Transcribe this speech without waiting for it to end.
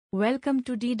Welcome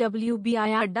to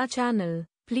DWBIADDA channel.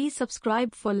 Please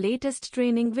subscribe for latest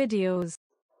training videos.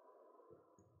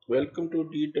 Welcome to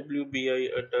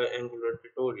DWBIADDA Angular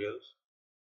tutorials.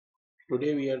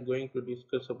 Today we are going to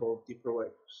discuss about the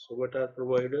providers. So what are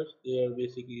providers? They are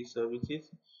basically services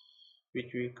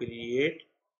which we create,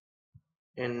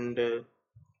 and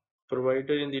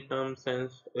provider in the term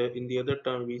sense, in the other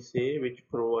term we say which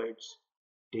provides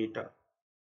data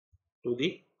to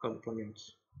the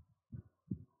components.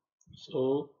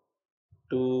 So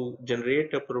to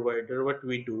generate a provider, what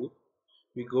we do,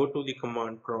 we go to the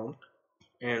command prompt,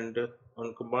 and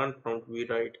on command prompt we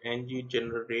write ng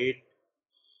generate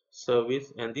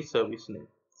service and the service name.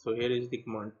 So here is the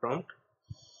command prompt.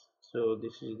 So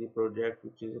this is the project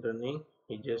which is running.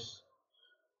 We just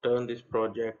turn this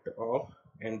project off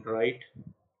and write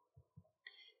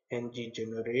ng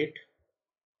generate.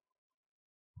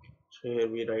 So here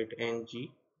we write ng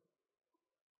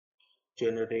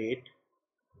generate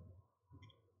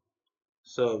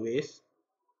service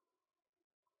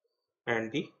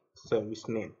and the service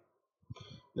name.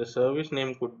 The service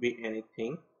name could be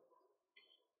anything.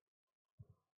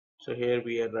 So here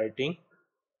we are writing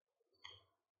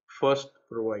first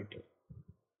provider.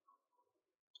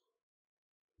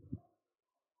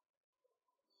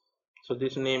 So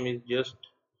this name is just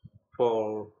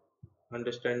for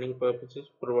understanding purposes.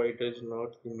 Provider is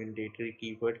not the mandatory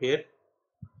keyword here.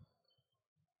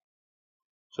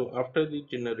 So after the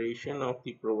generation of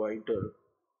the provider,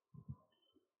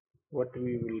 what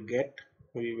we will get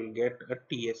a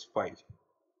TS file,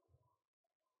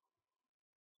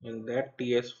 and that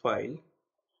TS file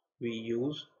we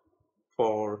use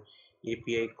for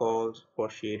API calls, for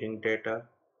sharing data.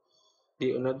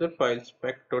 The another file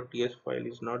spec.ts file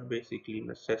is not basically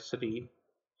necessary,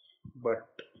 but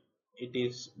it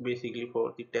is basically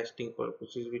for the testing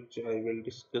purposes, which I will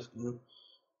discuss in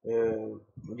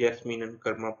Jasmine and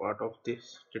Karma part of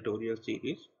this tutorial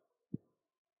series.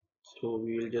 So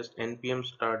we will just npm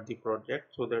start the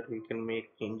project so that we can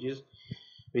make changes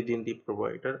within the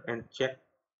provider and check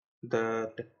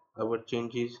that our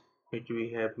changes which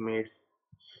we have made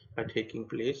are taking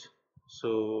place.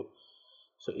 So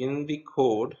in the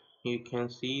code you can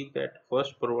see that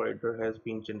first provider has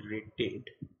been generated,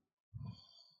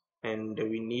 and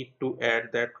we need to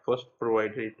add that first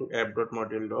provider to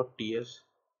app.module.ts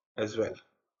as well.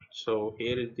 So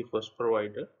here is the first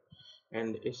provider,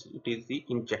 and it is the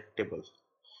injectable.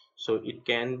 So it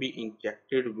can be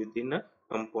injected within a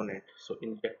component. So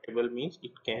injectable means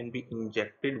it can be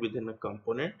injected within a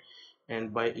component,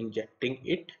 and by injecting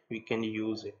it we can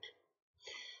use it.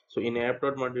 So in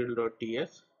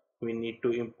app.module.ts we need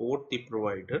to import the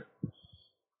provider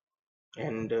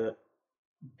and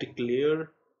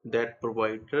declare that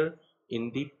provider in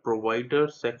the provider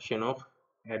section of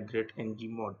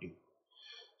 @ng module.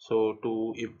 So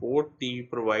to import the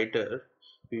provider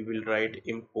we will write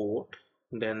import,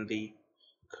 then the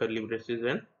curly braces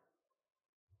and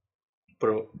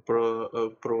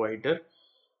provider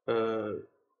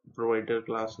provider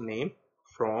class name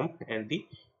from and the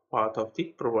path of the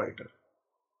provider.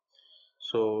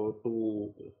 So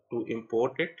to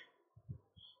import it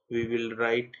we will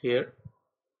write here.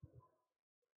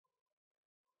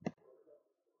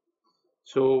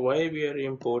 So why we are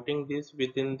importing this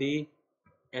within the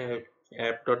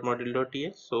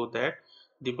app.module.ts? So that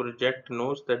the project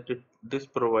knows that this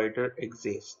provider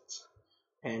exists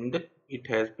and it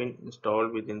has been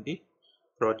installed within the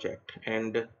project,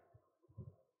 and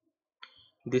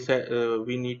this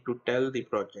we need to tell the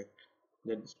project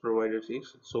that this provider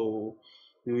is. So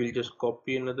we will just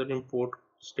copy another import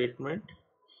statement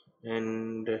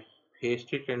and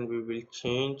paste it, and we will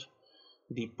change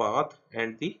the path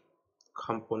and the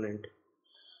component.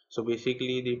 So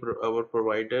basically our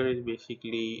provider is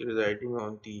basically residing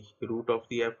on the root of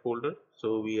the app folder.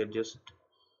 So we are just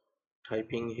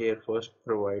typing here first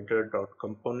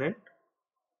provider.component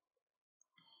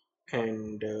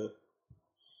and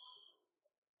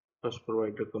first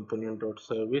provider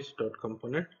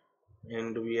component.service.component,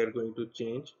 and we are going to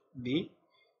change the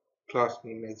class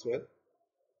name as well.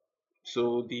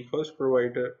 So the first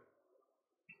provider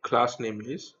class name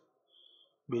is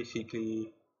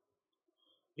basically,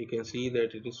 you can see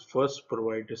that it is first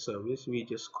provider service. We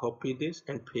just copy this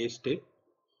and paste it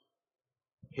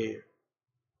here.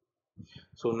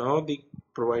 So now the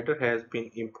provider has been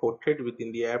imported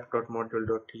within the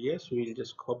app.module.ts. We will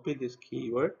just copy this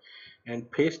keyword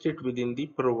and paste it within the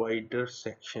provider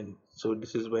section. So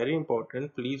this is very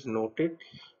important, please note it.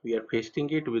 We are pasting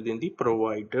it within the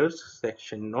providers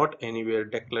section, not anywhere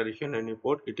declaration and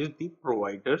import. It is the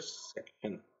providers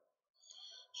section.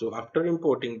 So after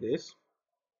importing this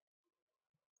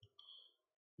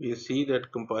we see that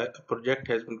a project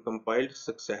has been compiled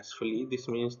successfully. This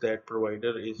means that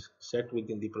provider is set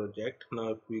within the project. Now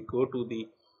if we go to the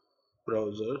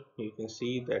browser, you can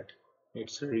see that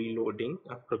it's reloading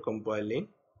after compiling.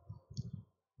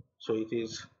 So it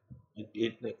is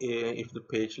if the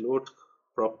page loads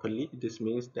properly, this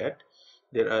means that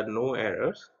there are no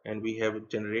errors and we have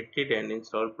generated and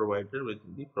installed provider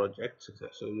within the project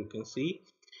success. So you can see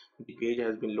the page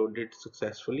has been loaded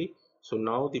successfully. So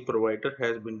now the provider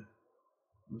has been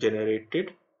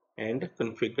generated and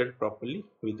configured properly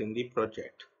within the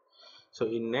project. So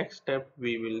in next step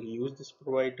we will use this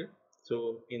provider.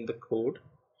 So in the code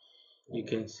you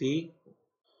can see,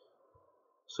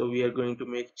 so we are going to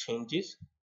make changes.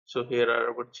 So here are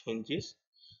our changes.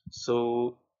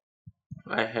 So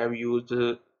I have used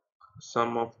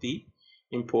some of the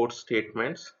import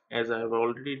statements, as I have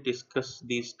already discussed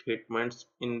these statements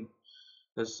in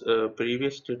this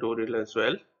previous tutorial as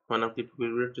well, one of the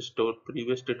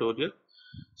previous tutorial.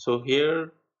 So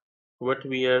here what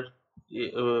we are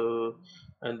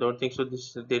I don't think so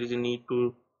this there is a need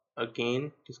to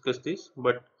again discuss this,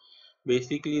 but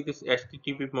basically this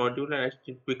HTTP module and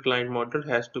HTTP client module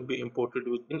has to be imported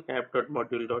within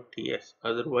app.module.ts,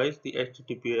 otherwise the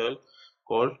HTTPL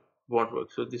call won't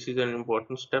work. So this is an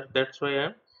important step, that's why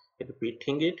I'm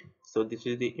repeating it. So this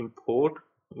is the import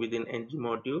within ng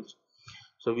modules,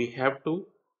 so we have to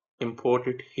import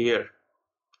it here,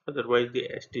 otherwise the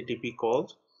HTTP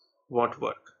calls won't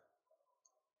work.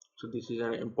 So this is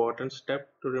an important step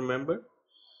to remember.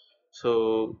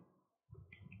 So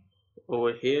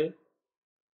over here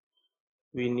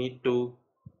we need to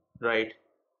write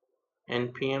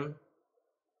npm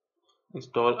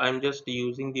install. I'm just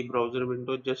using the browser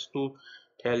window just to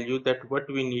tell you that what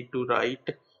we need to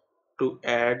write to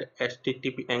add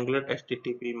http angular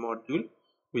http module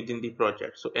within the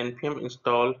project. So npm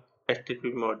install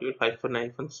http module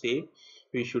hyphen save.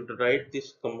 We should write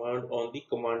this command on the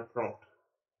command prompt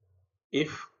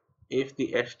if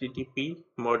the http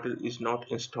module is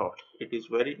not installed. It is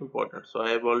very important. So I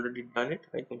have already done it.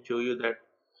 I can show you that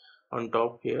on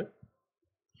top here.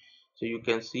 So you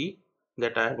can see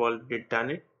that I have already done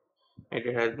it and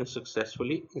it has been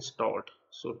successfully installed.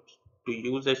 So to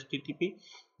use http,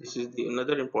 this is the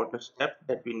another important step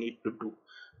that we need to do,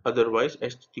 otherwise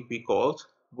http calls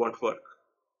won't work.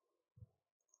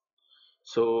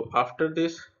 So after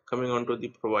this, coming on to the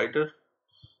provider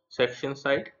section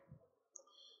side,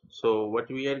 so what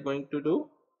we are going to do,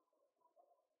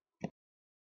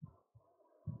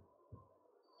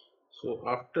 so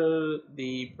after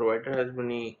the provider has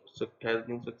been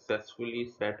successfully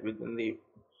set within the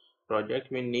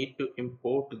project, we need to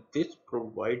import this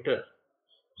provider.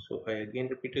 So I again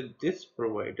repeated this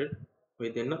provider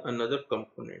within another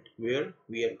component where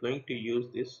we are going to use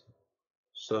this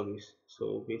service.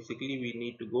 So basically we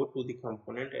need to go to the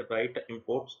component and write an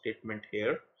import statement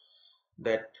here,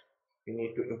 that we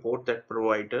need to import that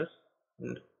provider,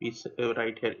 and we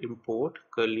write here import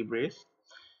curly brace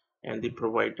and the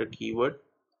provider keyword,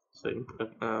 so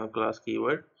class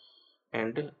keyword,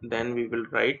 and then we will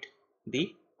write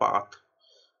the path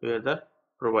where the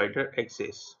provider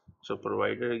exists. So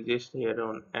provider exists here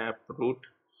on app root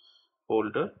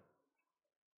folder.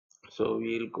 So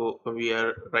we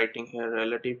are writing here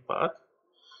relative path.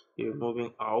 We're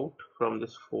moving out from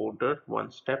this folder one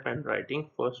step and writing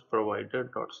first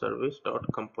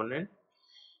provider.service.component,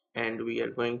 and we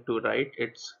are going to write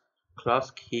its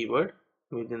class keyword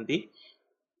within the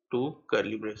two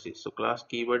curly braces. So class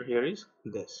keyword here is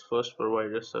this first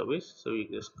provider service. So we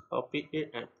just copy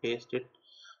it and paste it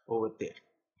over there.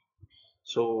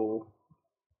 So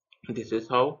this is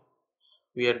how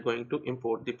we are going to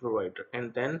import the provider,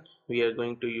 and then we are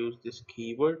going to use this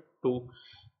keyword to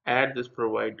add this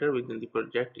provider within the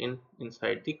project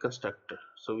inside the constructor.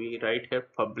 So we write here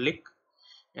public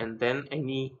and then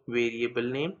any variable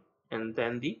name and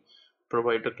then the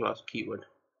provider class keyword,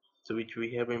 so which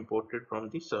we have imported from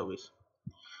the service.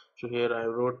 So here I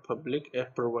wrote public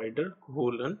f provider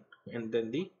colon and then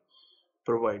the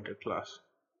provider class.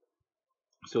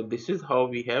 So this is how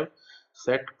we have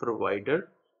set provider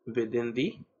within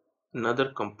the another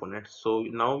component. So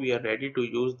now we are ready to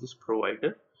use this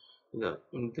provider in the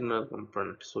another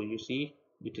component. So you see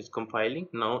it is compiling.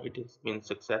 Now it has been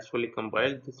successfully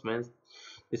compiled. This means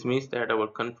that our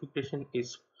configuration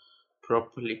is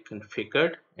properly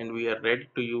configured and we are ready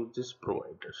to use this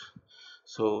provider.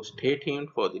 So stay tuned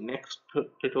for the next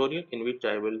tutorial in which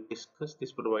I will discuss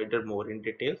this provider more in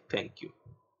detail. Thank you.